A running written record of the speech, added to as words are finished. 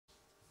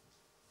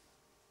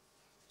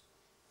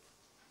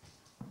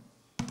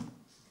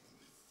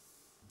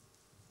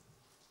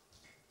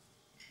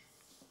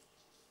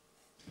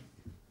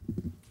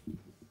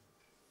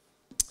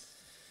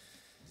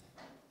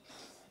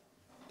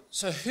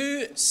So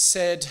who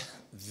said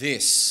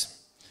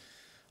this?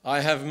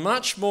 I have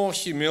much more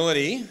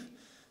humility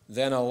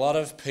than a lot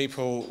of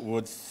people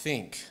would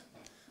think.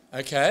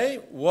 Okay,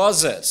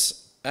 was it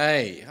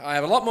A, I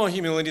have a lot more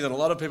humility than a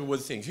lot of people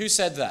would think? Who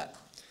said that?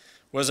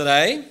 Was it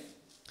A,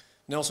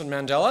 Nelson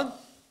Mandela?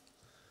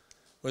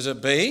 Was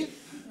it B,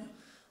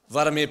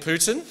 Vladimir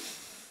Putin?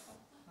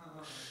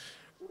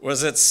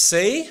 Was it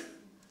C,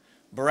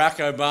 Barack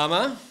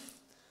Obama?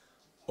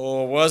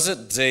 Or was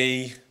it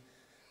D,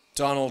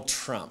 Donald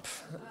Trump?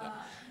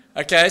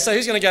 Okay, so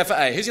who's going to go for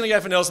A? Who's going to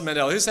go for Nelson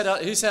Mandela? Who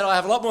said I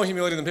have a lot more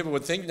humility than people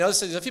would think?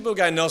 If people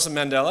go Nelson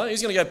Mandela,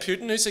 who's going to go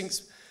Putin? Who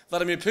thinks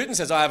Vladimir Putin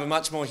says I have a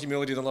much more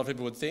humility than a lot of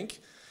people would think?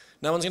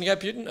 No one's going to go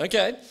Putin?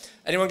 Okay.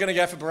 Anyone going to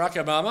go for Barack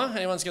Obama?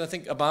 Anyone's going to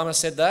think Obama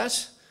said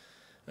that?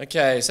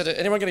 Okay, so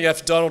anyone going to go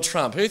for Donald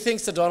Trump? Who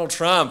thinks that Donald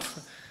Trump?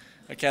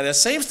 Okay, there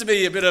seems to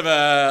be a bit of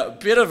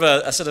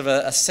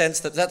a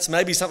sense that that's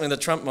maybe something that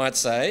Trump might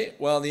say.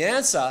 Well, the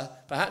answer,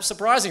 perhaps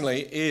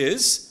surprisingly,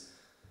 is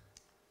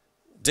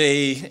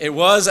D. It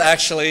was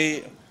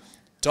actually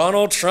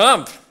Donald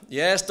Trump.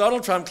 Yes,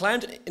 Donald Trump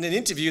claimed in an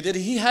interview that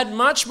he had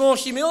much more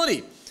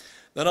humility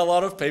than a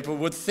lot of people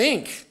would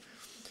think.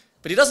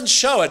 But he doesn't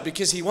show it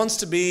because he wants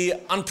to be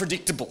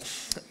unpredictable.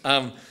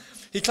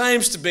 He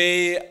claims to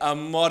be a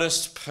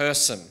modest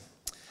person.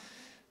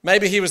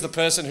 Maybe he was the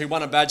person who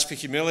won a badge for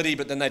humility,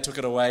 but then they took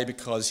it away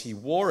because he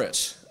wore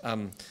it.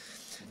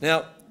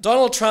 Now,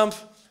 Donald Trump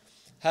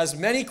has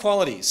many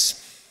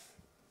qualities.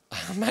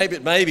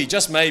 Maybe,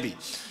 just maybe.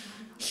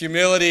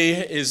 Humility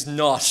is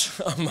not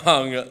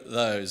among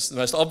those, the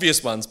most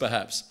obvious ones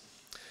perhaps.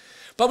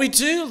 But we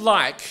do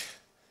like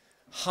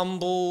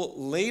humble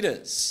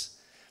leaders.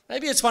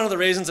 Maybe it's one of the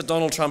reasons that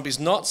Donald Trump is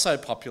not so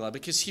popular,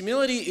 because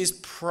humility is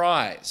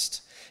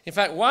prized. In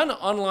fact, one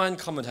online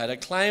commentator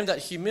claimed that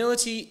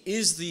humility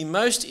is the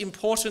most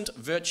important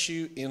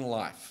virtue in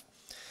life.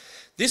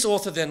 This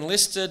author then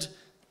listed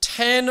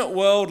 10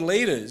 world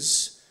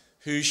leaders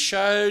who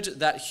showed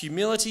that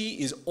humility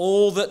is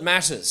all that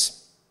matters.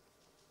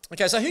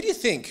 Okay, so who do you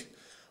think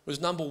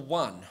was number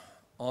one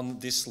on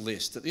this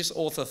list that this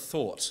author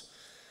thought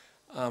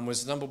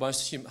was the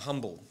most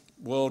humble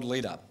world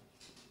leader?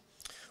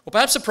 Well,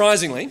 perhaps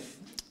surprisingly,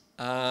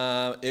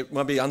 it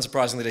might be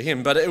unsurprisingly to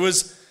him, but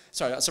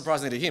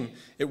surprisingly to him,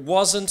 it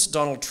wasn't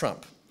Donald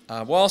Trump.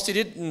 Whilst he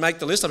didn't make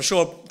the list, I'm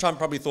sure Trump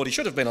probably thought he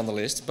should have been on the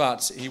list,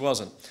 but he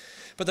wasn't.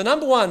 But the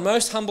number one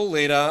most humble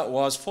leader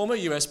was former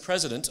US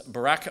President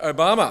Barack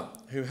Obama,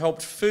 who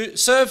helped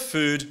serve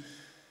food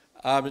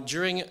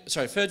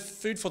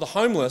food for the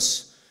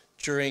homeless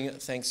during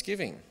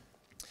Thanksgiving.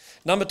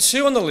 Number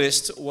two on the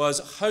list was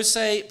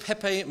Jose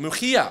Pepe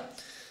Mujica,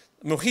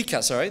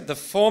 the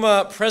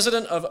former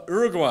president of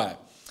Uruguay.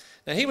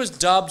 Now, he was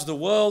dubbed the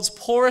world's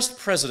poorest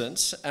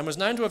president and was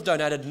known to have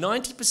donated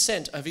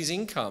 90% of his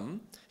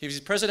income, his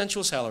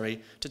presidential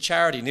salary, to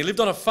charity. And he lived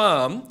on a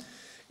farm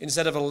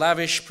instead of a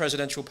lavish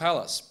presidential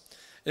palace.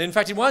 And in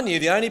fact, in one year,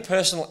 the only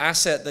personal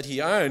asset that he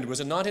owned was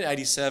a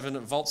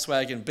 1987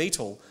 Volkswagen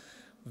Beetle,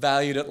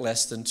 valued at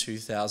less than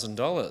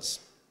 $2,000.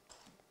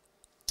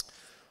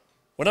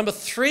 Well, number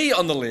three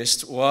on the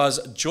list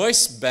was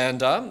Joyce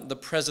Banda, the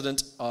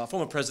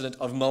former president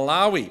of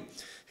Malawi,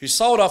 who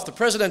sold off the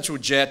presidential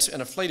jet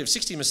and a fleet of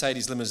 60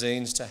 Mercedes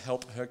limousines to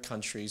help her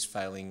country's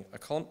failing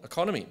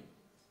economy.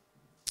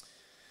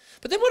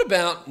 But then what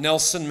about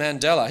Nelson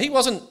Mandela? He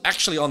wasn't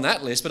actually on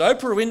that list, but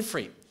Oprah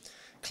Winfrey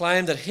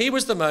claimed that he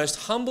was the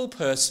most humble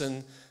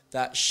person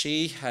that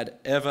she had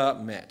ever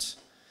met.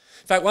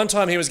 In fact, one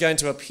time he was going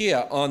to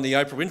appear on the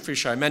Oprah Winfrey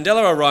Show.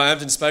 Mandela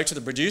arrived and spoke to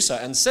the producer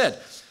and said,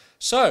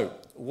 "So,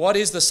 what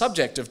is the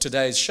subject of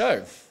today's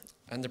show?"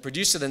 And the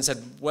producer then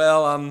said,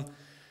 "Well,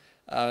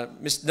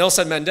 Mr.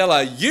 Nelson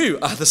Mandela, you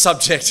are the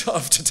subject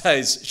of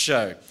today's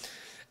show."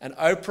 And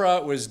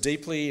Oprah was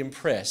deeply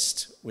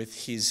impressed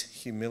with his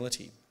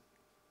humility.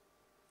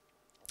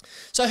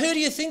 So who do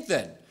you think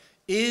then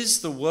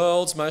is the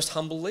world's most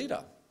humble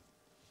leader?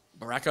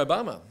 Barack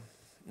Obama,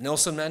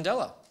 Nelson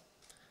Mandela,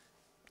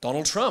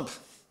 Donald Trump?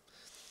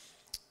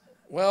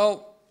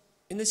 Well,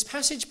 in this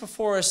passage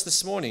before us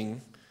this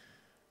morning,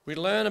 we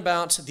learn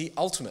about the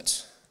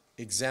ultimate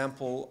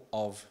example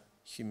of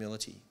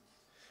humility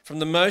from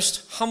the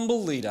most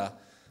humble leader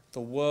the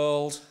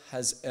world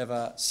has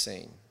ever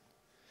seen.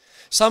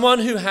 Someone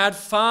who had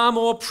far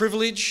more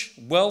privilege,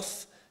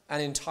 wealth,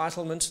 and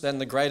entitlement than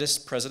the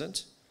greatest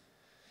president,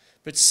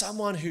 but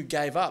someone who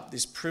gave up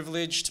this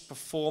privilege to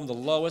perform the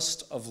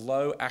lowest of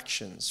low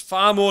actions,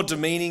 far more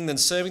demeaning than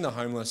serving the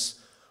homeless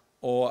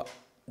or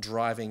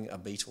driving a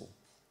Beetle.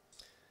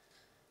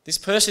 This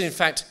person, in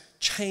fact,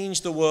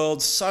 changed the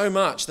world so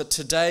much that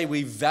today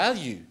we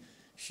value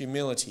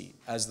humility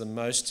as the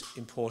most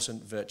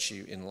important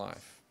virtue in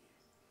life.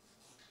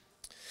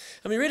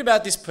 And we read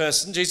about this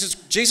person,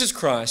 Jesus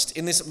Christ,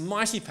 in this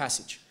mighty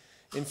passage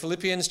in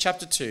Philippians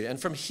chapter 2. And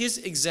from his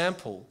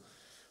example,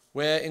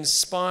 we're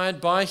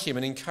inspired by him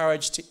and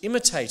encouraged to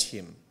imitate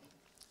him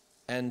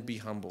and be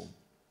humble.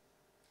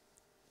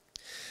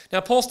 Now,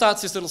 Paul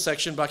starts this little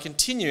section by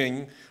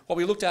continuing what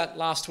we looked at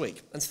last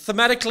week. And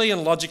thematically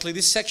and logically,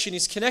 this section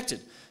is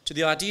connected to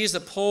the ideas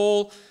that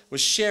Paul was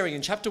sharing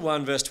in chapter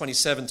 1, verse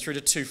 27 through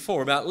to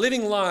 2:4 about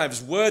living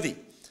lives worthy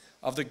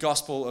of the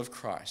gospel of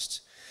Christ.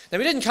 Now,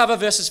 we didn't cover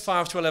verses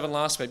 5 to 11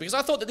 last week because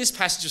I thought that this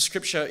passage of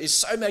Scripture is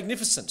so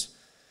magnificent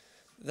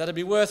that it'd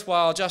be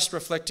worthwhile just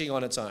reflecting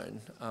on its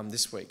own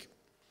this week.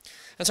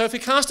 And so if we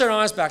cast our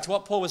eyes back to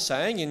what Paul was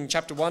saying in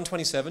chapter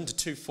 1:27 to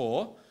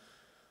 2:4,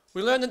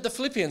 we learn that the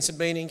Philippians had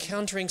been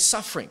encountering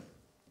suffering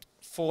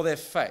for their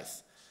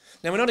faith.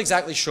 Now, we're not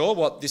exactly sure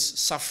what this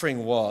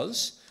suffering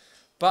was,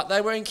 but they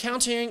were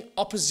encountering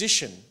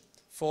opposition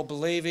for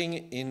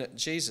believing in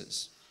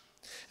Jesus.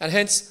 And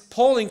hence,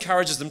 Paul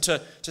encourages them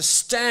to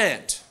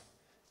stand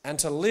and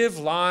to live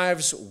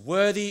lives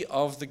worthy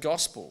of the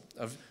gospel,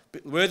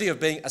 worthy of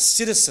being a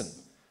citizen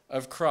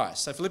of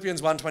Christ. So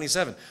Philippians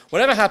 1:27,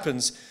 whatever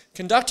happens,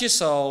 conduct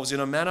yourselves in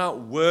a manner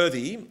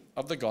worthy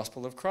of the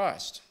gospel of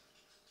Christ.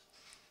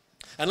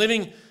 And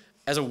living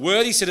as a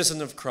worthy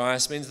citizen of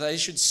Christ means they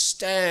should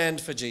stand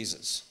for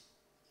Jesus.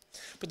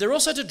 But they're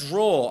also to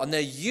draw on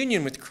their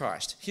union with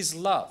Christ, his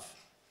love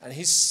and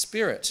his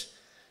spirit.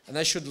 And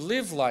they should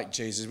live like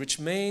Jesus, which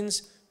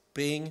means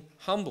being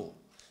humble.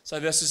 So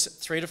verses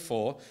 3 to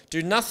 4,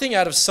 do nothing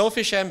out of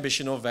selfish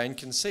ambition or vain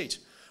conceit.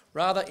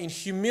 Rather, in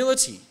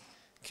humility,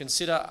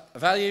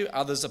 value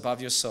others above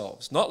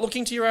yourselves, not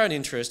looking to your own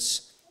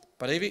interests,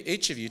 but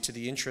each of you to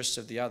the interests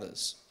of the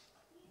others.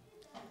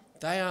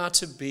 They are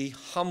to be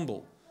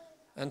humble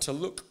and to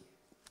look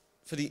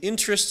for the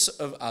interests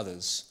of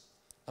others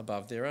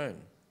above their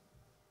own.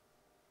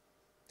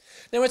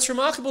 Now, it's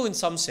remarkable in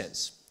some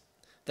sense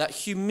that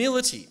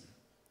humility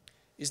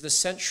is the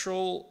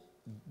central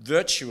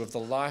virtue of the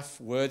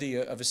life worthy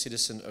of a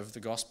citizen of the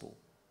gospel.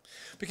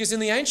 Because in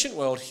the ancient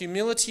world,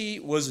 humility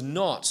was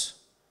not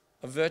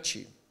a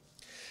virtue.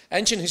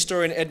 Ancient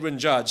historian Edwin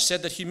Judge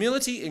said that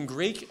humility in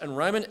Greek and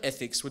Roman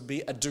ethics would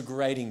be a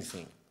degrading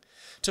thing.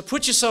 To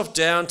put yourself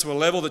down to a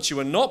level that you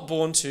were not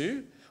born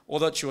to, or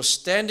that your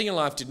standing in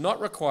life did not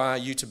require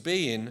you to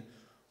be in,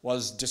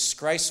 was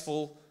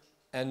disgraceful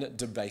and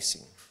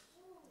debasing.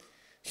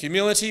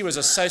 Humility was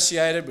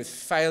associated with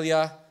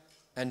failure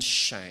and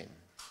shame.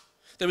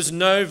 There was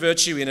no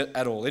virtue in it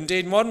at all.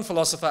 Indeed, modern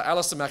philosopher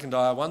Alistair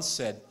MacIntyre once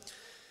said,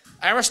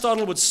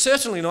 Aristotle would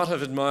certainly not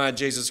have admired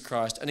Jesus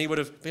Christ, and he would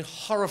have been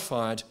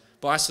horrified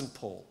by St.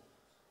 Paul.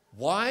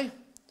 Why?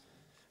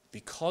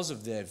 Because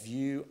of their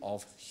view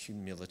of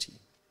humility.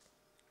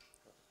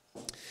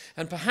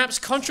 And perhaps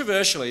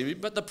controversially,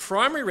 but the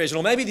primary reason,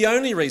 or maybe the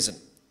only reason,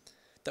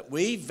 that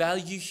we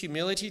value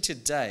humility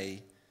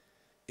today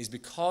is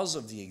because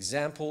of the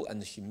example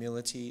and the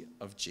humility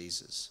of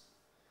Jesus.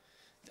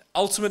 The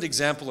ultimate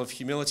example of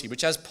humility,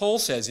 which, as Paul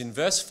says in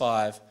verse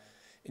 5,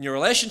 in your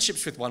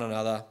relationships with one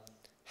another,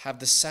 have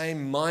the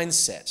same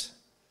mindset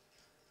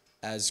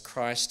as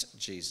Christ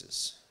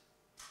Jesus.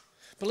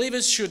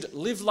 Believers should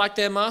live like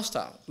their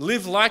master,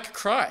 live like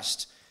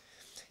Christ.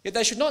 Yet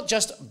they should not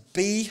just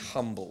be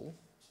humble,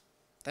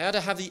 they are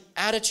to have the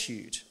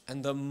attitude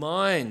and the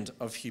mind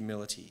of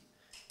humility,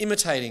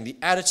 imitating the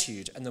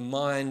attitude and the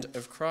mind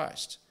of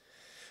Christ.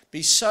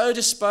 Be so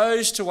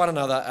disposed to one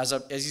another as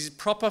is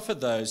proper for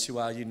those who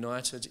are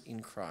united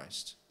in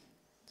Christ.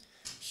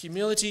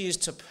 Humility is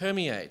to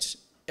permeate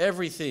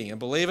everything a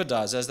believer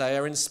does as they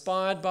are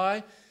inspired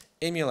by,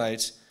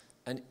 emulate,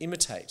 and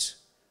imitate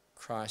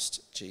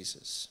Christ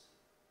Jesus.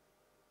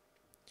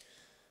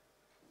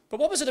 But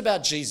what was it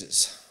about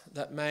Jesus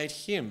that made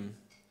him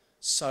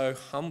so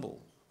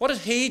humble? What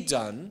had he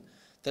done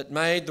that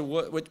made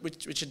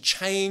which had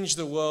changed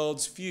the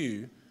world's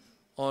view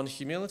on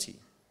humility?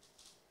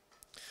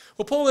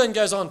 Well, Paul then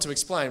goes on to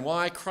explain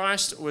why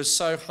Christ was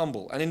so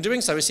humble. And in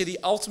doing so, we see the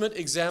ultimate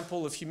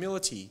example of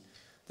humility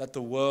that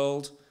the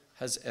world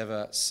has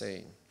ever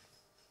seen.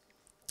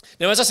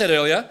 Now, as I said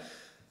earlier,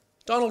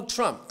 Donald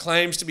Trump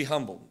claims to be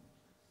humble,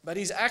 but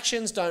his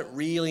actions don't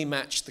really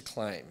match the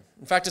claim.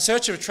 In fact, a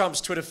search of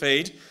Trump's Twitter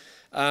feed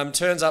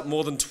turns up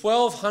more than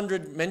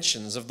 1,200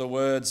 mentions of the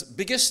words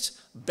biggest,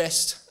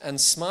 best,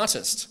 and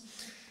smartest.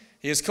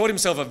 He has called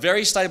himself a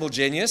very stable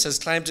genius, has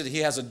claimed that he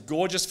has a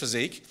gorgeous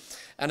physique,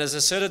 and has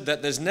asserted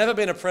that there's never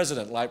been a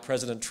president like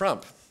President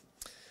Trump.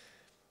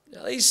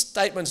 Now, these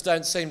statements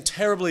don't seem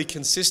terribly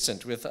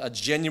consistent with a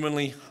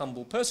genuinely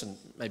humble person.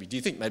 Maybe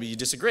you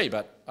disagree,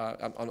 but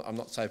I'm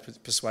not so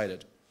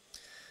persuaded.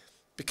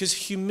 Because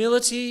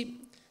humility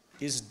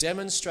is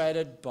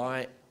demonstrated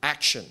by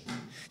action.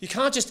 You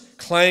can't just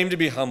claim to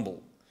be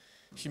humble.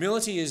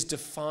 Humility is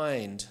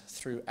defined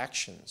through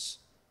actions.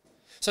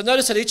 So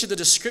notice that each of the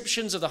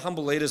descriptions of the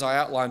humble leaders I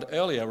outlined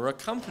earlier were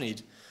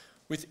accompanied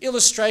with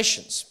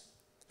illustrations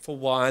for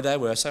why they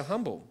were so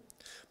humble.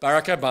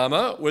 Barack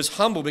Obama was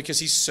humble because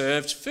he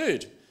served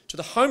food to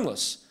the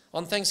homeless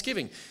on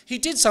Thanksgiving. He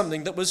did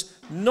something that was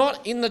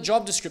not in the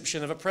job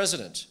description of a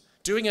president,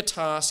 doing a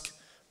task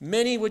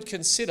many would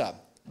consider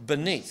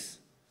beneath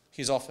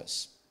his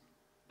office.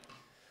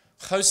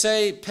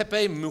 Jose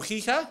Pepe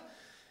Mujica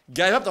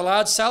gave up the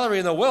large salary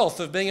and the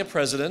wealth of being a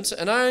president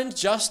and owned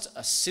just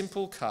a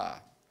simple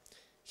car.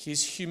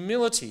 his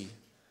humility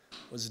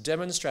was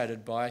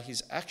demonstrated by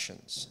his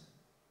actions,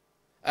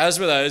 as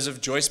were those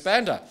of Joyce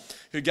Banda,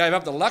 who gave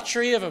up the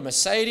luxury of a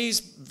Mercedes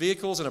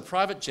vehicles and a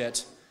private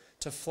jet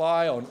to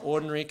fly on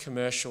ordinary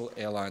commercial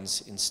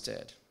airlines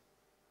instead.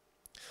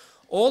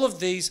 All of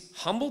these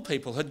humble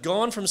people had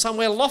gone from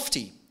somewhere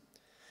lofty,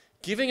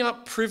 giving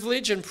up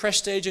privilege and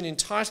prestige and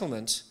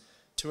entitlement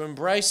to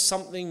embrace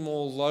something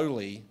more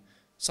lowly,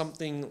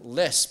 something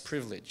less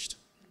privileged.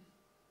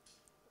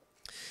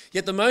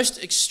 Yet the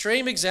most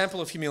extreme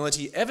example of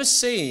humility ever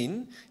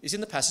seen is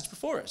in the passage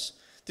before us.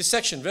 This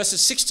section,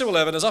 verses 6 to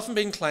 11, has often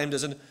been claimed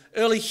as an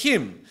early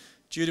hymn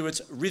due to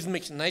its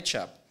rhythmic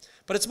nature.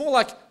 But it's more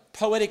like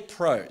poetic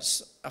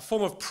prose, a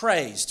form of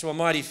praise to a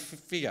mighty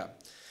figure.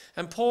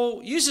 And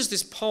Paul uses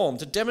this poem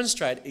to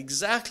demonstrate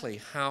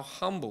exactly how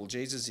humble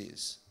Jesus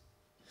is.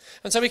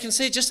 And so we can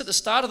see just at the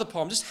start of the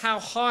poem just how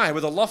high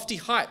were the lofty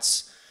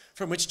heights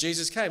from which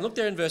Jesus came. Look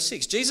there in verse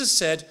 6. Jesus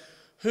said,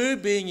 "Who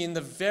being in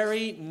the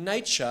very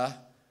nature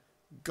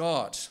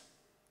God."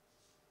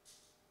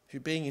 Who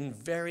being in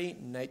very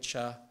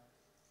nature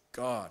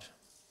God.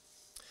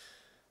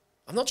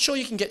 I'm not sure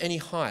you can get any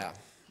higher,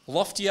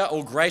 loftier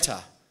or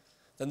greater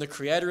than the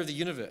creator of the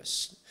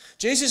universe.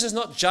 Jesus is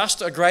not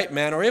just a great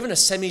man or even a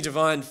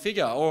semi-divine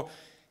figure, or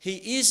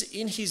he is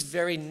in his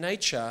very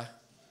nature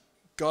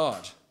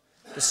God,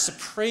 the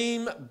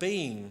supreme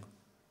being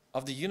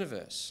of the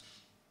universe.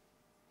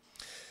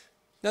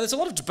 Now, there's a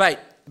lot of debate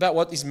about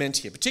what is meant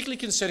here, particularly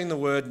concerning the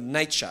word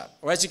nature,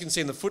 or as you can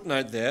see in the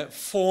footnote there,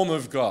 form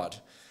of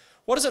God.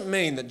 What does it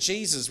mean that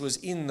Jesus was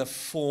in the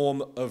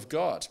form of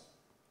God?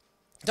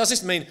 Does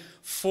this mean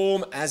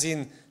form as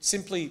in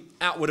simply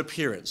outward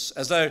appearance,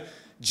 as though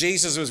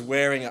Jesus was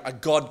wearing a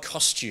God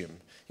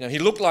costume? You know, he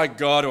looked like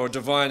God or a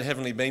divine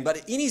heavenly being,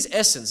 but in his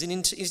essence,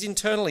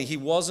 internally, he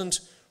wasn't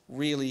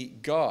really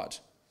God.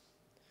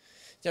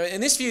 Now,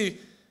 in this view,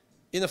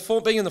 being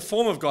in the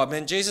form of God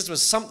meant Jesus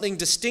was something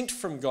distinct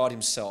from God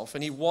himself,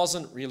 and he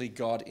wasn't really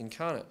God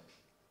incarnate.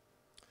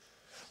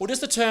 Or does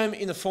the term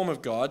 "in the form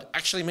of God"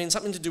 actually mean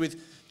something to do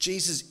with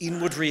Jesus'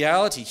 inward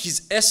reality,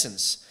 his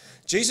essence?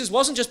 Jesus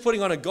wasn't just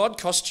putting on a God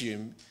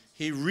costume,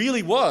 he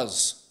really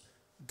was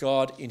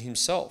God in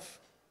himself.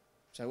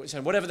 So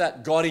whatever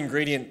that God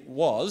ingredient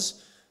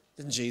was,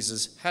 then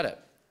Jesus had it.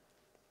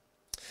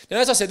 Now,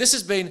 as I said, this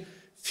has been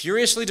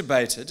furiously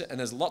debated, and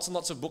there's lots and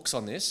lots of books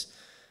on this,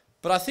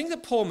 but I think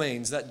that Paul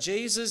means that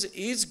Jesus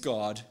is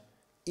God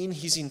in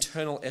his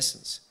internal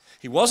essence.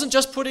 He wasn't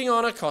just putting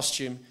on a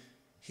costume,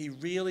 he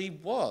really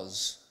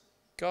was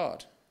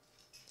God.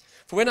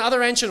 For when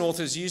other ancient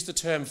authors used the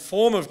term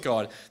form of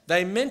God,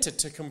 they meant it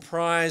to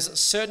comprise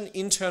certain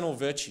internal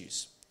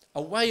virtues,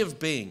 a way of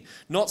being,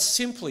 not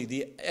simply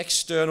the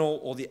external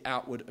or the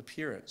outward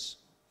appearance.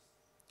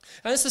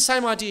 And it's the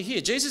same idea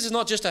here. Jesus is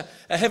not just a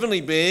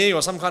heavenly being or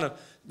with some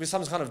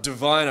kind of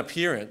divine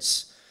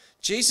appearance.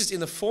 Jesus in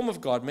the form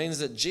of God means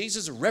that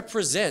Jesus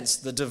represents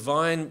the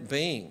divine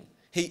being.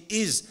 He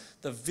is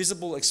the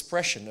visible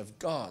expression of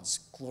God's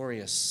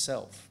glorious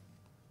self.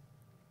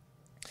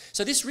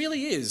 So this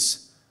really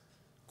is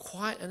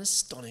quite an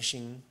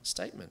astonishing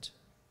statement.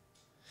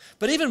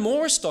 But even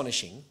more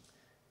astonishing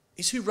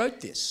is who wrote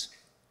this,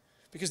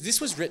 because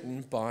this was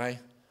written by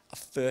a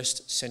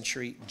first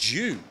century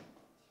Jew.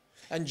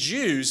 And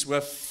Jews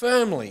were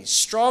firmly,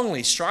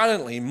 strongly,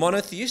 stridently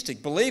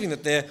monotheistic, believing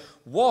that there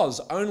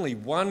was only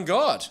one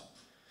God.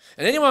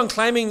 And anyone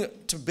claiming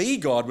to be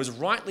God was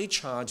rightly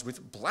charged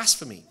with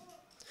blasphemy.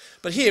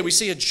 But here we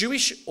see a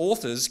Jewish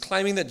authors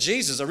claiming that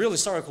Jesus, a real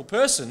historical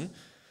person,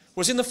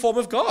 was in the form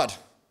of God.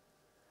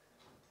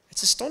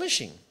 It's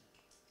astonishing.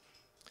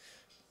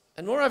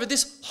 And moreover,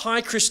 this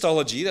high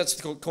Christology, that's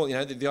called,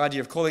 the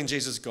idea of calling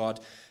Jesus God,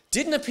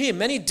 didn't appear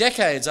many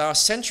decades or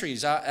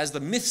centuries as the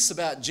myths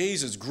about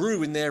Jesus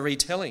grew in their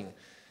retelling.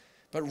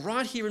 But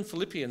right here in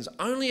Philippians,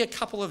 only a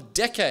couple of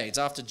decades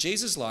after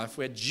Jesus' life,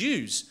 where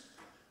Jews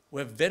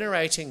were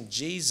venerating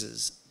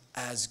Jesus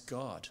as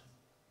God.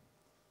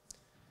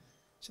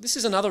 So this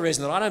is another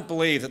reason that I don't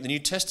believe that the New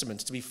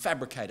Testament is to be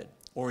fabricated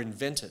or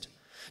invented.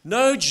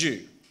 No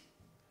Jew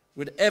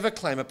would ever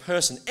claim a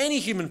person, any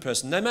human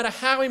person, no matter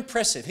how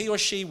impressive he or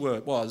she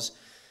was,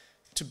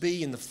 to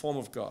be in the form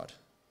of God.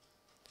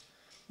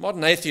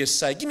 Modern atheists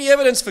say, "Give me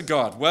evidence for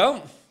God."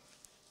 Well,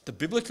 the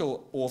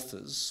biblical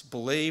authors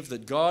believe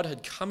that God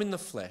had come in the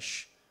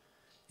flesh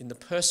in the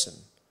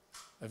person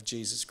of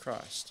Jesus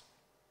Christ.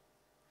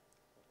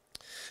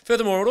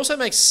 Furthermore, it also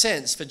makes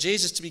sense for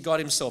Jesus to be God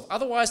himself.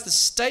 Otherwise, the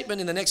statement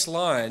in the next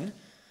line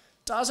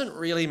doesn't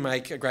really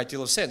make a great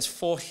deal of sense,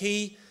 for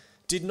he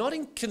did not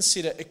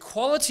consider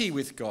equality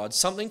with God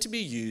something to be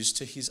used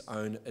to his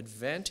own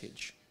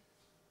advantage.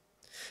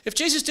 If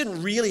Jesus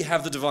didn't really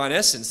have the divine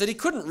essence, then he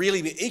couldn't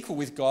really be equal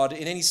with God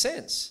in any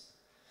sense.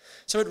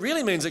 So it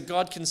really means that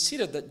Paul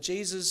considered that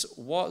Jesus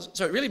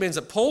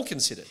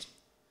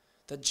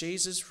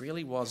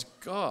really was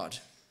God,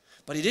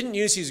 but he didn't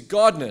use his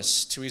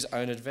godness to his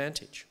own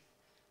advantage.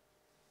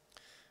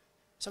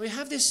 So we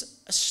have this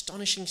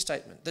astonishing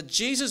statement that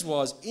Jesus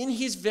was, in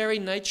his very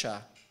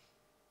nature,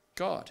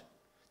 God.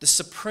 the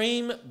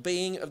supreme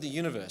being of the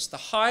universe, the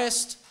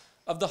highest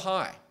of the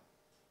high.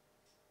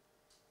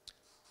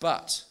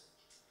 But,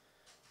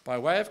 by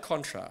way of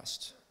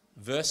contrast,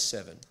 verse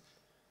 7,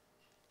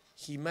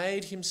 he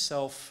made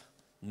himself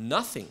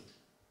nothing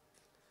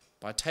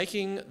by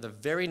taking the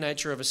very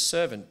nature of a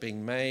servant,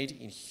 being made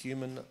in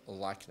human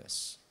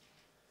likeness.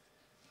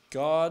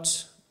 God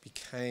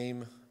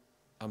became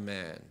a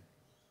man.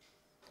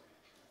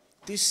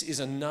 This is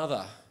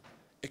another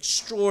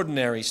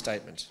extraordinary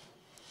statement.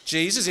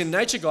 Jesus, in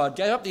nature God,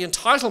 gave up the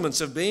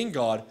entitlements of being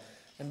God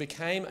and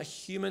became a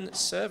human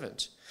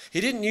servant.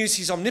 He didn't use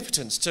his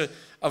omnipotence to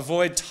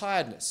avoid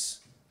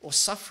tiredness or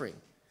suffering.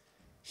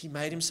 He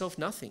made himself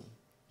nothing.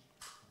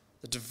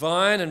 The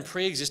divine and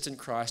pre-existent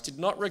Christ did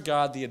not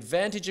regard the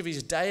advantage of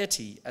his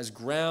deity as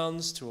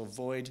grounds to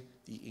avoid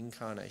the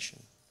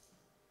incarnation.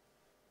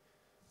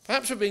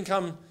 Perhaps we've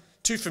become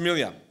too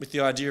familiar with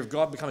the idea of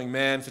God becoming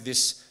man for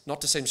this not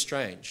to seem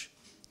strange.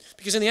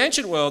 Because in the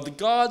ancient world, the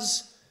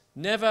gods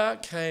never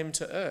came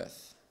to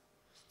earth.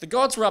 The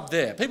gods were up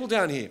there, people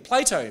down here.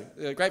 Plato,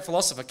 the great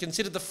philosopher,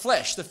 considered the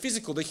flesh, the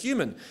physical, the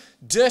human,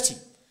 dirty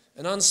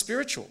and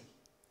unspiritual.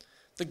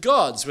 The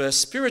gods were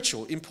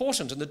spiritual,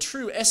 important, and the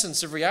true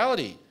essence of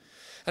reality.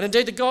 And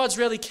indeed, the gods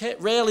rarely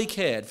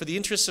cared for the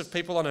interests of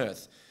people on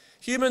earth.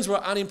 Humans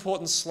were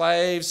unimportant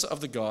slaves of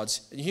the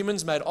gods, and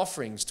humans made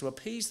offerings to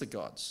appease the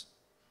gods.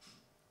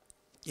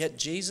 Yet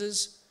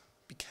Jesus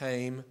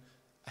became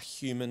a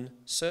human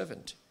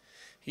servant.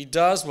 He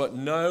does what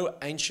no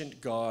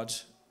ancient god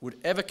would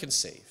ever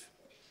conceive,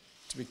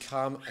 to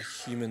become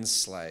a human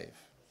slave.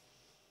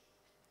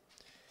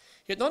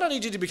 Yet not only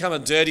did he become a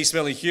dirty,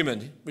 smelly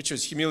human, which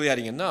was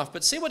humiliating enough,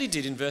 but see what he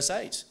did in verse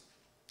 8.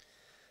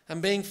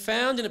 And being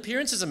found in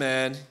appearance as a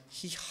man,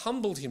 he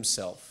humbled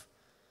himself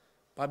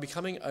by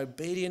becoming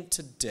obedient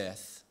to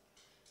death,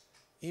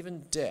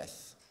 even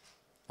death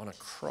on a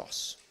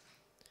cross.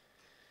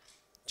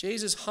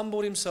 Jesus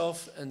humbled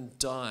himself and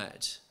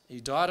died.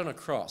 He died on a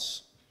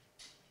cross.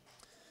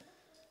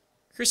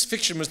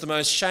 Crucifixion was the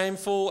most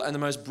shameful and the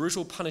most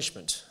brutal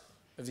punishment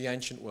of the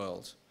ancient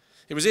world.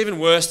 It was even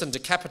worse than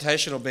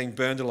decapitation or being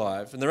burned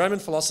alive. And the Roman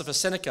philosopher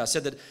Seneca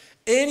said that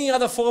any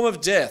other form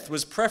of death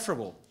was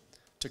preferable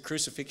to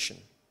crucifixion.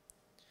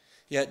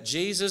 Yet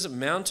Jesus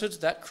mounted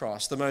that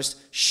cross, the most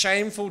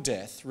shameful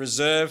death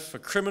reserved for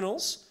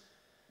criminals,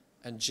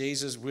 and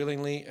Jesus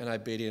willingly and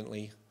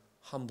obediently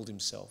humbled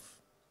himself.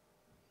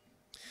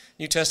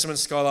 New Testament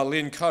scholar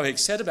Lynn Cohick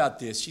said about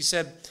this, she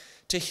said,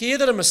 to hear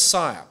that a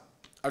Messiah,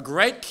 a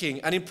great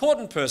king, an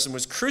important person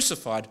was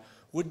crucified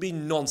would be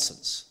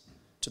nonsense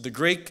to the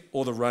Greek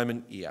or the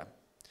Roman ear.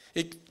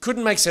 It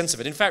couldn't make sense of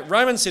it. In fact,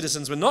 Roman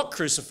citizens were not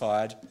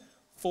crucified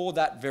for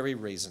that very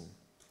reason.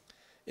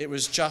 It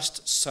was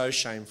just so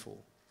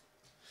shameful.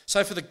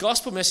 So for the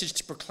gospel message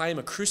to proclaim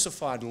a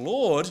crucified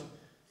Lord,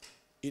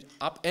 it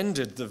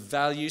upended the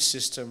value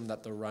system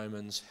that the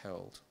Romans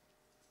held.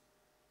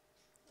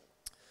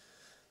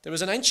 There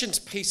was an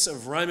ancient piece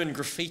of Roman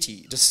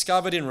graffiti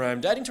discovered in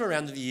Rome dating to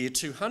around the year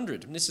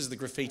 200. And this is the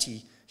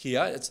graffiti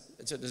here. It's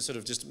sort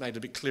of just made a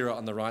bit clearer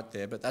on the right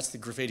there, but that's the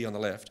graffiti on the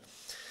left.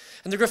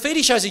 And the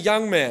graffiti shows a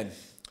young man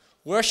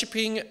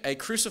worshipping a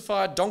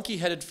crucified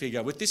donkey-headed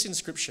figure with this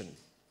inscription: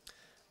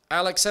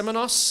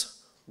 Alexamenos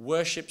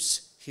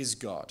worships his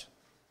God.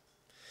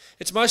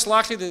 It's most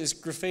likely that this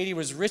graffiti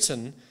was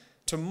written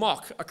to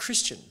mock a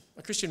Christian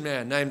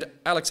man named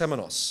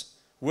Alexamenos,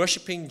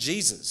 worshipping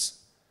Jesus,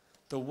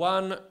 the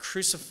one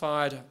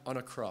crucified on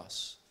a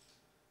cross.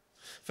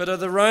 For to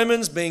the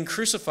Romans, being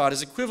crucified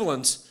is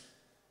equivalent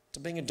to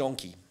being a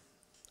donkey,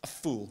 a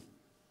fool,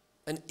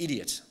 an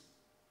idiot.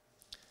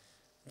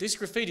 This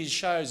graffiti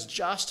shows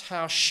just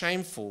how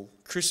shameful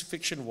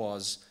crucifixion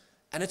was,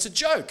 and it's a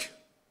joke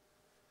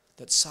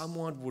that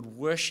someone would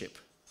worship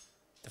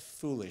the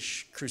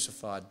foolish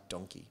crucified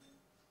donkey.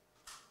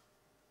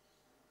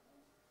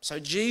 So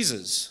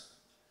Jesus,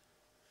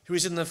 who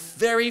is in the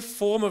very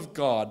form of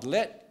God,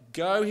 let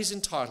go his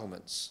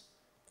entitlements,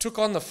 took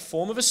on the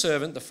form of a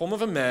servant, the form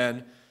of a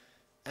man,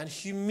 and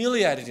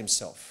humiliated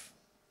himself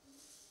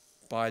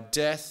by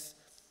death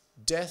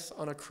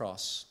on a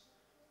cross,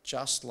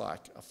 just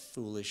like a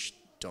foolish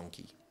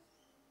donkey.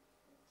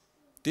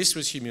 This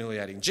was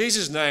humiliating.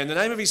 Jesus' name, the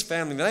name of his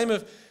family, the name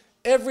of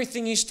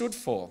everything he stood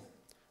for,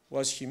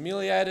 was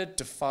humiliated,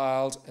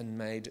 defiled, and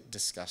made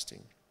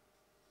disgusting.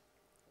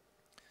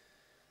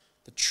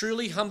 The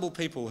truly humble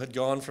people had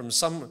gone from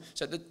somewhere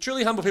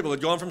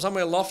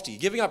lofty,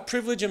 giving up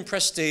privilege and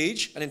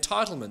prestige and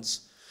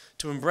entitlements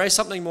to embrace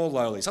something more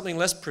lowly, something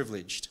less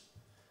privileged.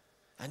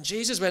 And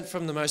Jesus went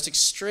from the most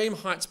extreme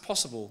heights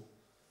possible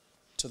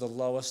to the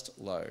lowest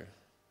low.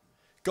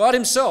 God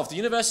himself, the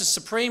universe's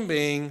supreme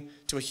being,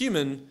 to a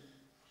human,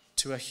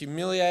 to a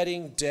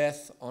humiliating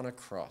death on a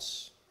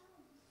cross.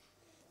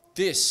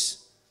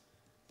 This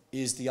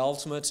is the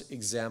ultimate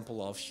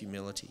example of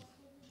humility.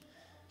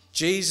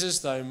 Jesus,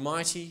 though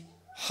mighty,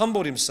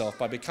 humbled himself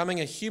by becoming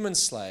a human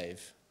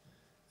slave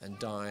and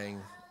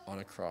dying on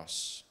a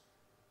cross.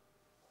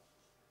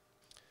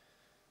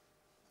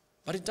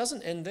 But it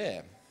doesn't end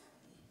there.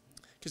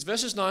 Because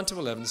verses 9 to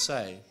 11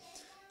 say,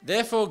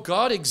 "Therefore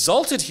God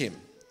exalted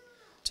him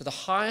to the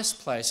highest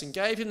place and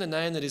gave him the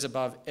name that is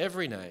above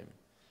every name,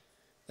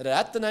 that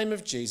at the name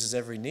of Jesus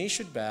every knee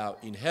should bow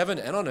in heaven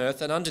and on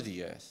earth and under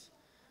the earth,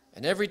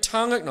 and every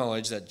tongue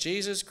acknowledge that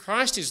Jesus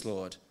Christ is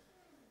Lord,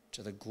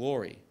 to the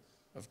glory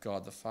of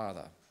God the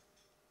Father."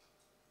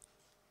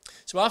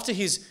 So after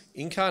his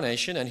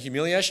incarnation and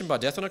humiliation by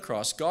death on a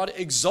cross, God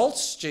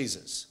exalts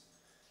Jesus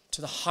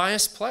to the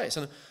highest place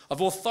and of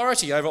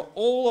authority over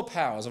all the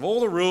powers, of all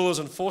the rulers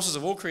and forces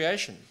of all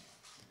creation.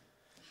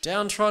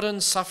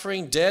 Downtrodden,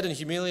 suffering, dead and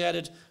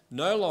humiliated,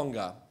 no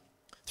longer.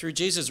 Through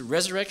Jesus'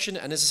 resurrection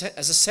and as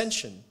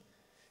ascension,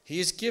 he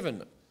is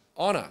given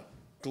honor,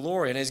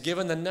 glory, and is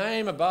given the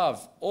name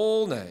above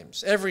all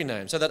names, every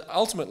name, so that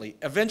ultimately,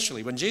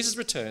 eventually, when Jesus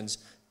returns,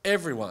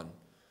 everyone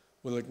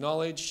will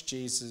acknowledge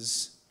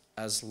Jesus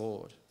as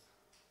Lord.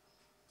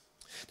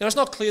 Now, it's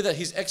not clear that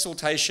his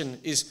exaltation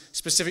is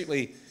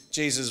specifically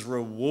Jesus'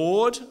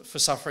 reward for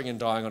suffering and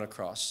dying on a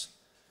cross,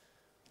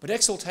 but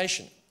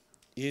exaltation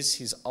is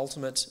his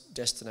ultimate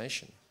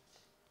destination.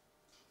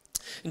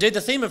 Indeed,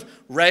 the theme of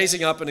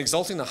raising up and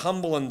exalting the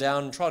humble and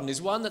downtrodden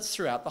is one that's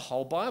throughout the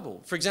whole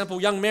Bible. For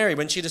example, young Mary,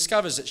 when she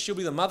discovers that she'll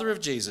be the mother of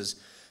Jesus,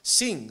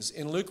 sings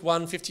in Luke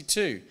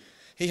 1:52,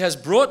 "He has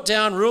brought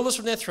down rulers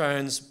from their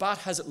thrones, but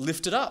has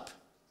lifted up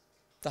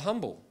the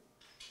humble."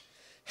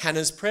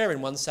 Hannah's prayer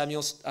in 1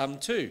 Samuel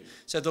 2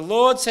 said, "The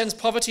Lord sends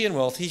poverty and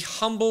wealth. He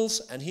humbles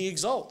and he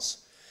exalts.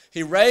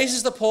 He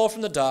raises the poor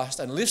from the dust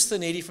and lifts the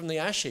needy from the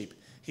ash heap.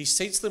 He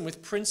seats them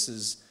with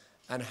princes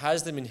and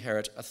has them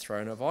inherit a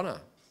throne of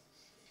honor."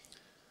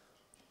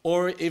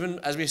 Or even,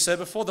 as we said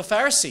before, the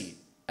Pharisee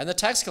and the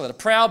tax collector,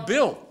 proud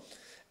Peter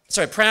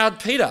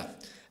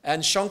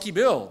and shonky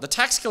Bill, the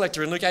tax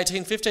collector in Luke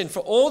 18:15.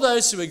 "For all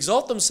those who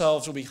exalt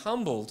themselves will be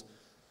humbled,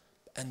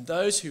 and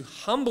those who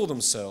humble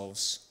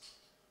themselves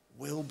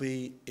will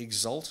be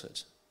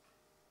exalted."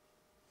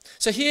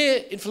 So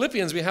here in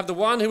Philippians, we have the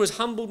one who was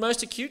humbled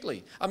most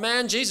acutely, a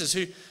man, Jesus,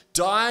 who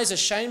dies a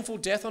shameful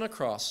death on a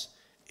cross,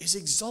 is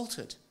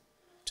exalted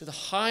to the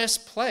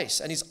highest place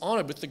and is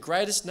honored with the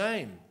greatest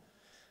name,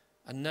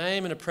 a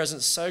name and a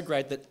presence so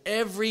great that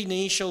every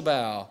knee shall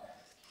bow,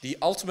 the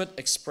ultimate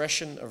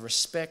expression of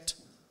respect,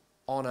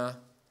 honor,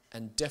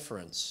 and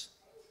deference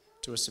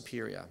to a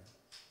superior.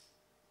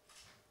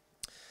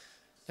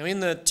 Now,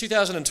 in the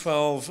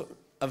 2012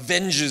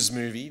 Avengers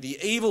movie, the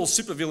evil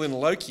supervillain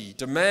Loki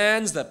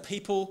demands that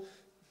people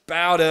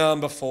bow down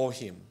before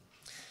him.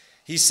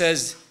 He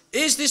says,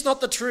 "Is this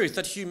not the truth,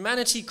 that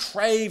humanity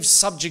craves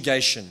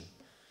subjugation?"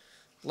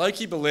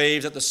 Loki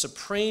believed that the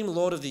supreme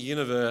Lord of the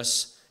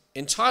universe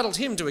entitled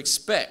him to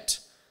expect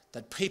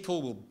that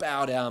people will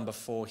bow down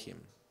before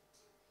him.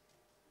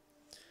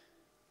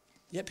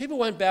 Yet people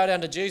won't bow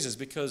down to Jesus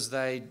because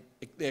they're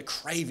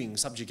craving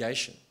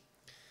subjugation.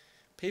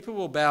 People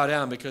will bow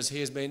down because he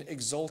has been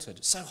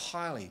exalted so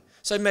highly,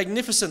 so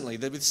magnificently,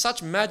 that with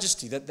such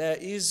majesty that there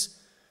is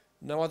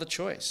no other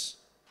choice.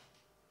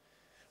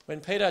 When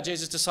Peter,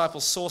 Jesus'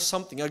 disciple, saw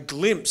something, a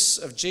glimpse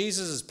of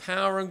Jesus'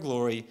 power and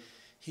glory,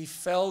 he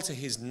fell to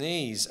his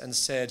knees and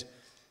said,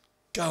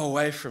 "Go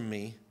away from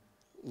me,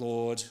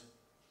 Lord,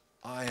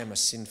 I am a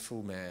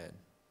sinful man."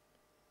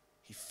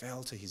 He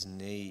fell to his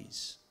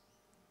knees.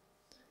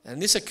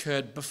 And this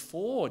occurred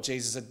before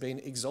Jesus had been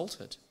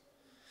exalted.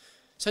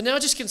 So now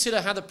just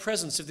consider how the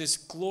presence of this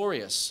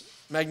glorious,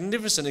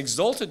 magnificent,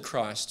 exalted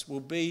Christ will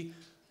be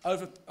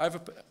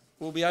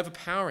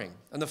overpowering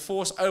and the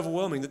force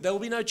overwhelming, that there will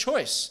be no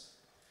choice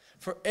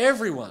for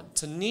everyone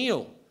to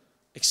kneel,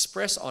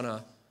 express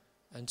honor,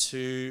 and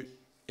to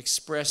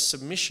express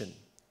submission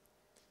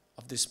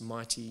of this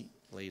mighty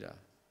leader.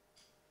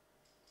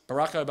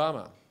 Barack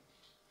Obama,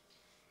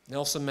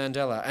 Nelson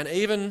Mandela, and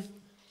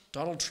even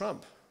Donald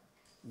Trump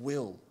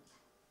will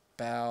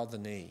bow the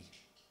knee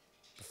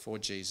before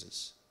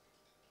Jesus.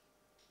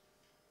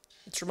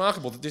 It's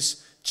remarkable that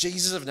this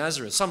Jesus of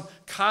Nazareth, some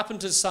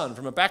carpenter's son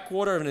from a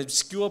backwater of an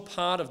obscure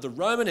part of the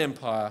Roman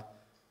Empire,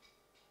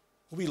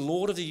 will be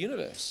Lord of the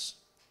universe,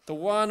 the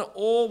one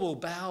all will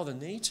bow the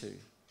knee to.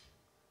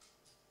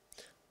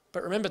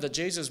 But remember that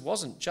Jesus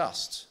wasn't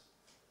just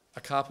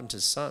a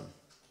carpenter's son,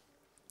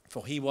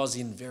 for he was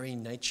in very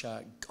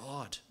nature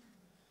God.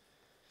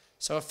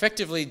 So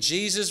effectively,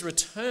 Jesus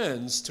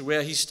returns to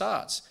where he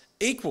starts,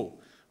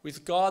 equal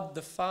with God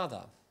the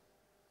Father.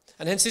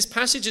 And hence this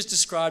passage is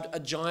described a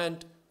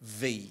giant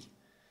V.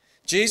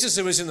 Jesus,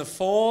 who is in the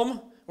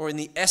form or in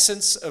the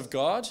essence of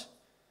God,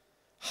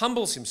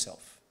 humbles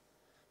himself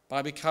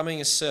by becoming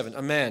a servant,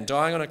 a man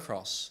dying on a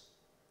cross.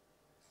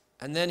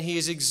 And then he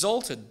is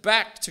exalted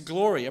back to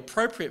glory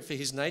appropriate for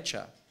his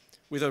nature,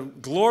 with a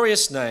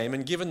glorious name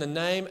and given the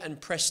name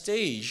and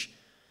prestige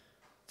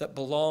that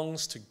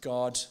belongs to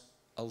God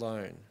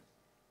alone.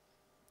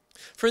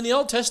 For in the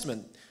Old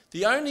Testament,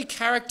 the only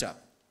character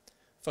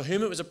for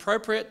whom it was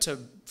appropriate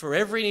for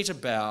every knee to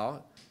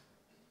bow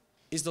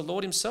is the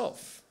Lord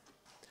himself.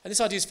 And this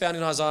idea is found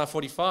in Isaiah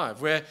 45,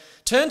 where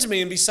 "Turn to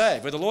me and be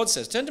saved," where the Lord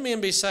says, "Turn to me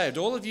and be saved,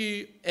 all of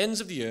you ends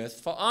of the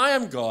earth, for I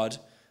am God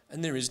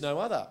and there is no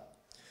other.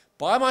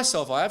 By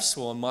myself I have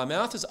sworn, my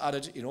mouth has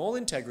uttered in all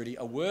integrity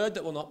a word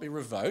that will not be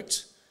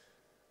revoked.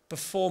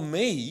 Before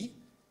me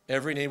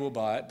every knee will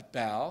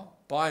bow,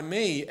 by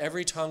me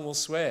every tongue will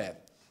swear.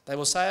 They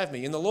will say of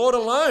me, in the Lord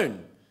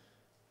alone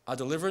are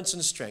deliverance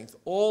and strength.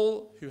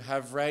 All who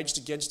have raged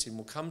against him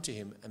will come to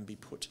him and be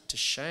put to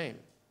shame.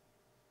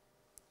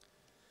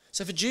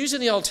 So for Jews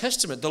in the Old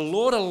Testament, the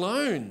Lord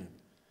alone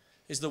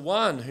is the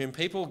one whom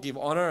people give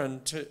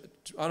honor to,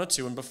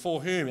 and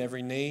before whom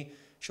every knee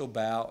shall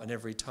bow and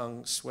every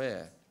tongue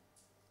swear.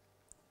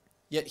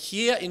 Yet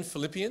here in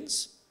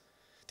Philippians,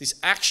 this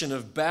action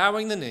of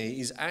bowing the knee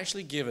is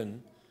actually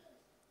given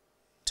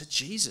to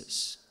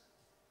Jesus,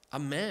 a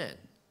man.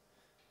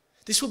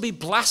 This would be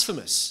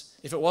blasphemous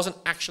if it wasn't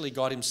actually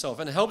God himself.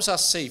 And it helps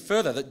us see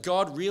further that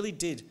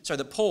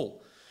that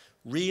Paul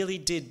really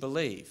did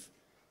believe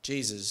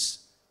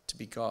Jesus to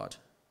be God.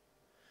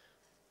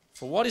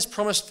 For what is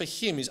promised for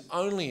him is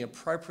only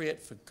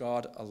appropriate for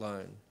God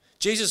alone.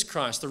 Jesus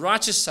Christ, the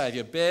righteous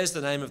Saviour, bears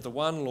the name of the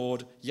one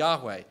Lord,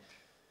 Yahweh,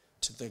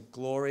 to the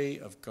glory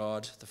of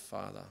God the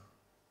Father.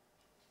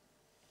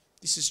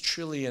 This is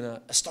truly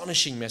an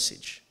astonishing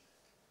message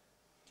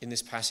in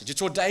this passage.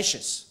 It's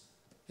audacious.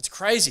 It's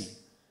crazy.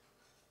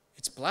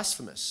 It's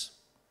blasphemous.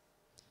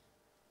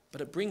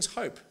 But it brings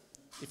hope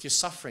if you're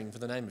suffering for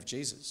the name of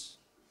Jesus.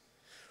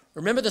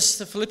 Remember, the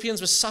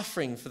Philippians were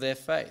suffering for their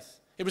faith.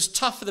 It was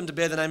tough for them to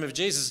bear the name of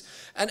Jesus.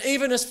 And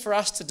even as for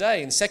us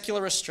today in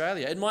secular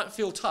Australia, it might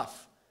feel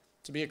tough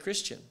to be a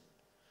Christian.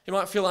 It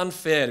might feel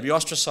unfair to be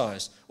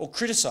ostracised or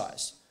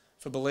criticised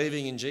for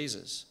believing in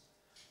Jesus.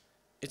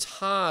 It's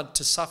hard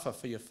to suffer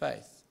for your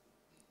faith.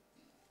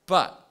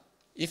 But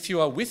if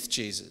you are with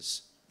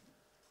Jesus,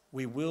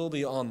 we will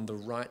be on the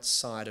right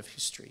side of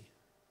history.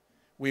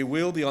 We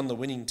will be on the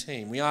winning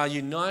team. We are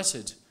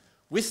united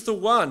with the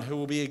one who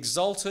will be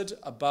exalted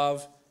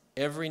above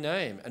every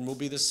name and will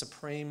be the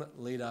supreme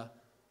leader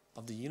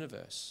of the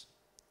universe.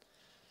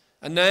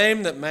 A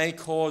name that may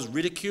cause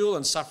ridicule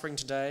and suffering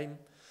today,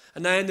 a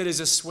name that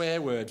is a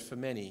swear word for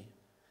many,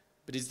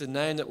 but is the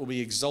name that will be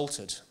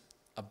exalted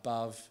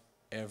above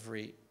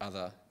every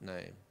other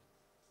name.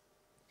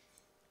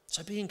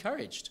 So be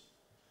encouraged.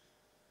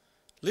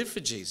 Live for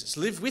Jesus.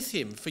 Live with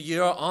him, for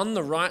you are on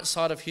the right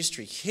side of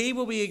history. He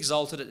will be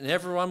exalted and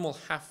everyone will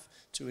have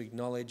to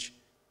acknowledge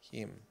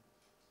him.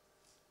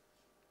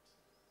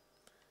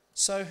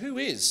 So who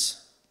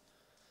is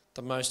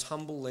the most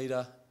humble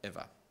leader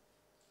ever?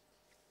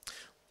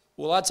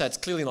 Well, I'd say it's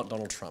clearly not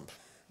Donald Trump.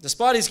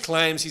 Despite his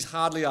claims, he's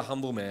hardly a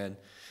humble man.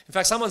 In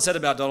fact, someone said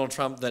about Donald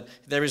Trump that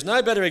there is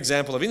no better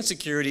example of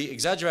insecurity,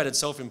 exaggerated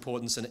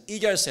self-importance, and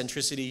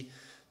egocentricity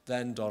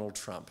than Donald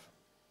Trump.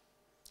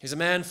 He's a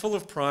man full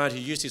of pride who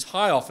used his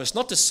high office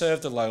not to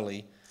serve the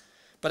lowly,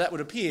 but that would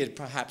appear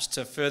perhaps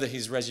to further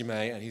his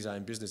resume and his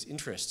own business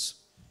interests.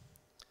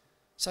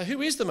 So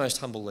who is the most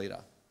humble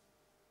leader?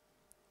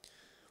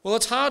 Well,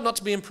 it's hard not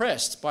to be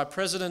impressed by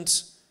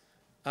President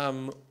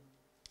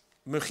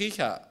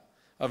Mujica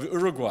of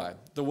Uruguay,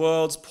 the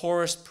world's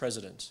poorest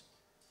president.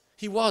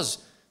 He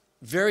was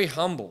very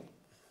humble,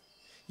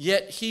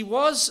 yet he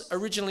was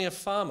originally a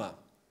farmer.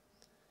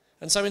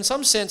 And so in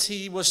some sense,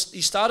 he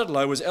started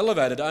low, was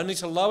elevated, only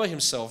to lower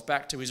himself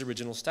back to his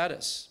original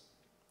status.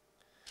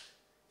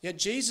 Yet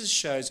Jesus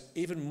shows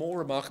even more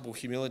remarkable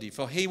humility,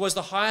 for he was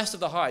the highest of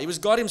the high. He was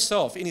God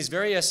himself in his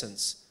very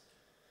essence.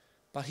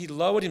 But he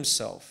lowered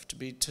himself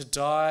to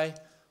die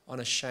on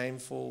a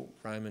shameful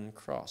Roman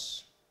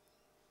cross,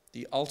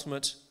 the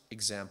ultimate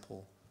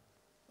example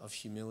of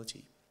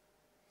humility.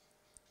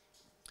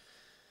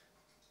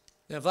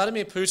 Now,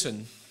 Vladimir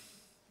Putin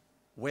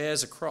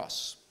wears a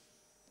cross,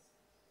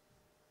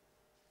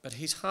 but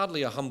he's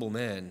hardly a humble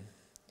man.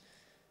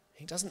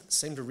 He doesn't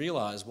seem to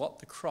realize what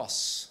the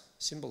cross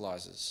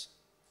symbolizes.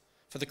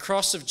 For the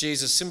cross of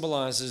Jesus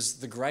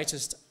symbolizes the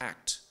greatest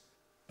act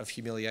of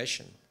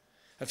humiliation,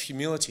 of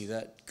humility,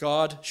 that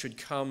God should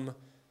come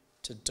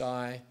to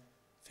die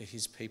for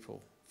his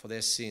people, for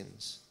their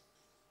sins.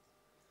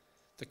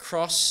 The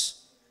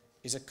cross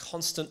is a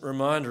constant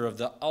reminder of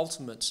the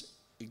ultimate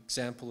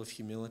example of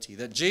humility,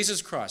 that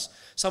Jesus Christ,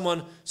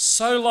 someone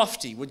so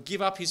lofty, would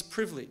give up his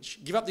privilege,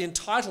 give up the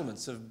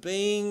entitlements of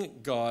being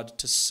God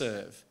to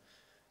serve,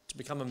 to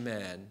become a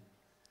man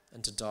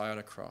and to die on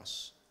a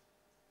cross.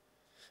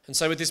 And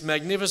so with this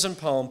magnificent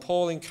poem,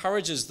 Paul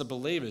encourages the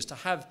believers to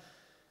have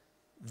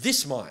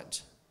this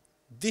mind,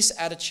 this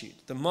attitude,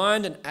 the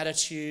mind and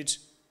attitude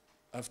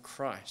of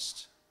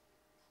Christ.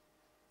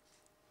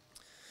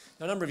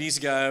 Now, a number of years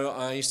ago,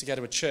 I used to go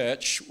to a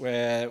church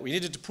where we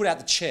needed to put out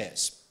the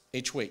chairs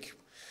each week.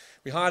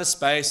 We hired a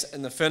space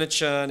and the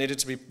furniture needed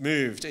to be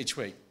moved each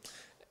week.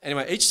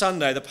 Anyway, each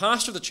Sunday, the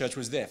pastor of the church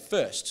was there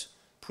first,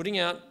 putting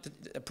out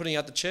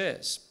the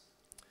chairs.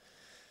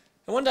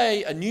 And one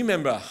day, a new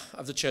member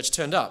of the church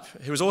turned up,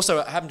 who was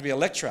also happened to be a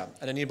lecturer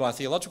at a nearby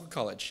theological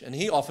college, and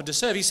he offered to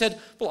serve. He said,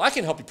 "Well, I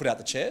can help you put out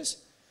the chairs."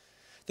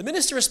 The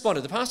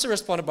pastor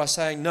responded by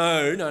saying,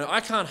 No,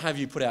 I can't have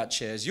you put out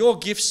chairs. Your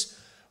gifts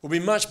will be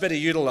much better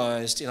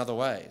utilised in other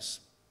ways.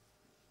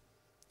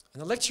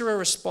 And the lecturer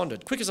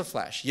responded, quick as a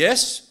flash,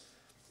 "Yes,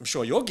 I'm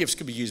sure your gifts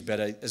could be used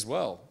better as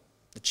well.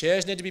 The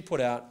chairs need to be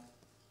put out.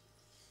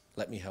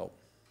 Let me help.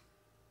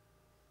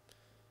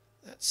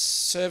 That's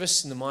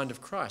service in the mind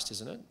of Christ,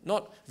 isn't it?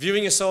 Not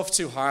viewing yourself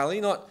too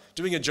highly, not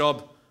doing a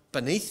job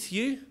beneath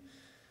you,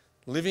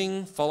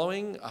 living,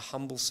 following a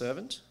humble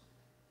servant.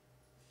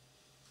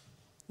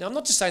 Now, I'm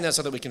not just saying that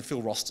so that we can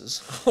fill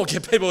rosters or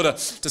get people to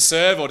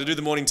serve or to do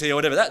the morning tea or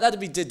whatever. That'd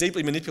be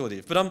deeply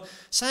manipulative. But I'm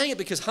saying it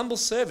because humble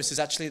service is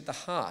actually at the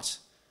heart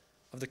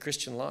of the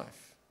Christian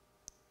life.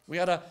 We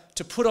are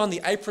to put on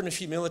the apron of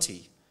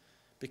humility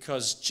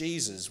because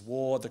Jesus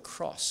wore the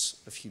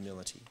cross of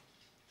humility.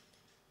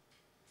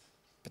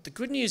 But the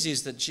good news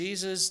is that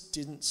Jesus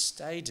didn't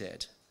stay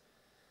dead.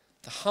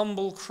 The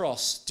humble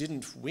cross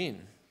didn't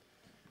win.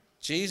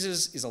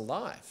 Jesus is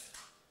alive.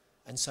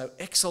 And so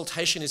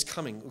exaltation is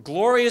coming.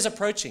 Glory is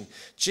approaching.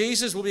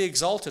 Jesus will be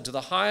exalted to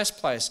the highest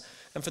place.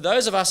 And for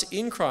those of us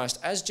in Christ,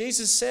 as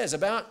Jesus says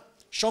about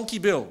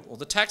Shonky Bill, or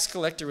the tax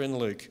collector in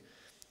Luke,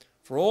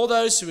 for all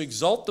those who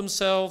exalt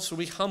themselves will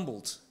be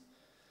humbled,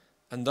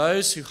 and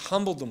those who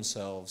humble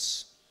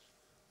themselves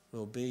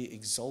will be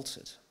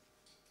exalted.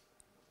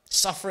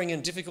 Suffering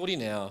and difficulty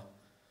now,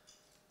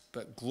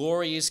 but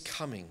glory is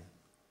coming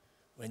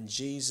when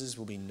Jesus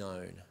will be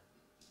known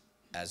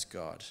as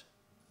God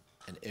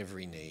and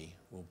every knee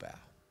will bow.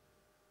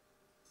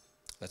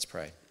 Let's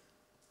pray.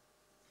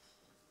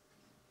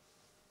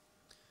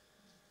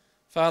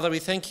 Father, we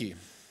thank you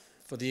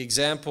for the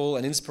example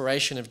and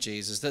inspiration of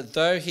Jesus, that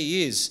though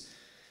he is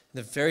in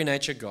the very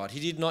nature God, he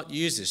did not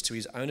use this to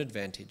his own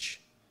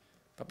advantage,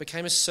 but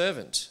became a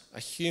servant, a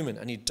human,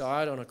 and he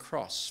died on a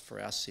cross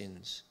for our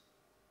sins.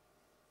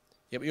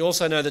 Yet we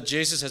also know that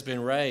Jesus has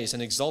been raised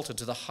and exalted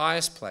to the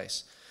highest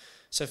place.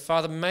 So,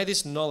 Father, may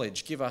this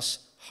knowledge give us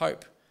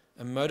hope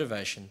and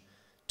motivation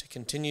to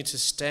continue to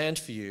stand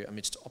for you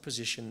amidst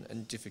opposition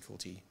and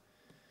difficulty.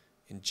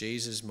 In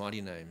Jesus'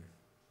 mighty name,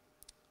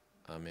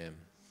 amen.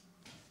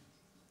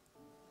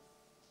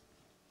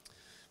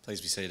 Please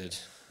be seated.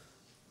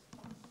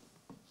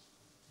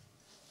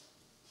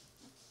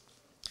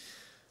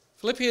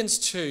 Philippians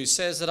 2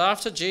 says that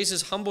after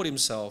Jesus humbled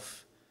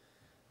himself,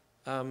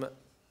 after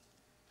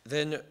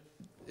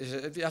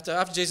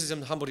Jesus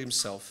humbled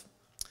himself,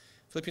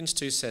 Philippians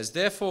 2 says,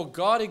 therefore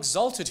God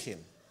exalted him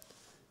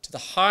to the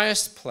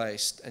highest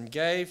place and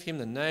gave him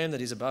the name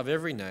that is above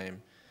every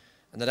name,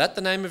 and that at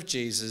the name of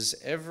Jesus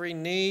every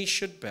knee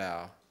should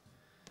bow,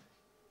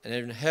 and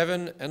in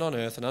heaven and on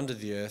earth and under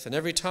the earth, and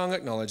every tongue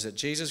acknowledge that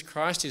Jesus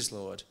Christ is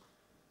Lord,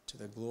 to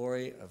the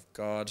glory of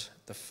God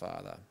the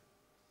Father.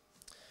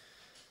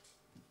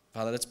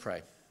 Father, let's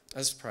pray.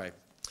 Let's pray.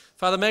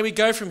 Father, may we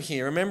go from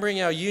here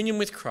remembering our union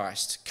with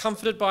Christ,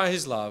 comforted by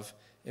his love,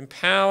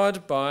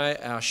 empowered by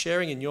our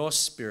sharing in your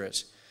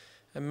Spirit,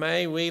 and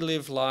may we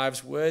live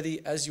lives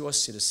worthy as your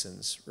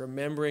citizens,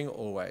 remembering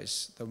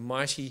always the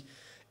mighty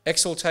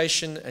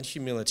exaltation and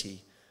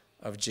humility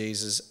of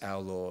Jesus our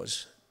Lord.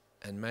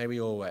 And may we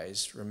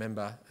always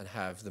remember and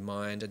have the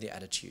mind and the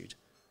attitude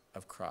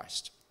of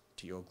Christ,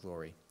 to your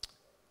glory.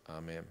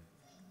 Amen.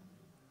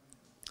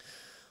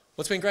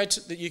 Well, it's been great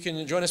that you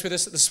can join us with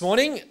us this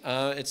morning.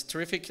 It's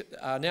terrific.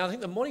 Now, I think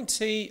the morning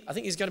tea,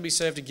 is going to be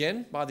served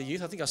again by the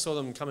youth. I think I saw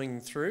them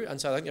coming through, and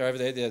so I think they're over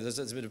there. There's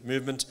a bit of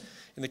movement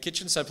in the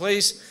kitchen. So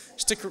please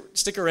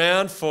stick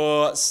around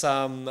for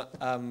some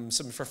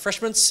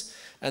refreshments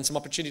and some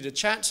opportunity to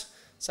chat.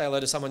 Say hello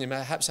to someone you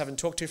perhaps haven't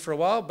talked to for a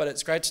while, but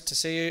it's great to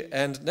see you.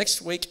 And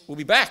next week we'll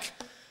be back,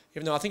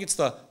 even though I think it's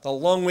the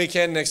long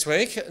weekend next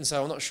week, and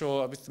so I'm not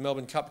sure with the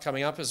Melbourne Cup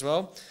coming up as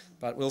well.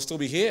 But we'll still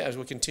be here as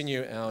we'll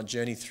continue our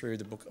journey through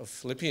the book of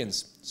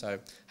Philippians. So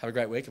have a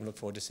great week and look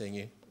forward to seeing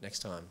you next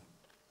time.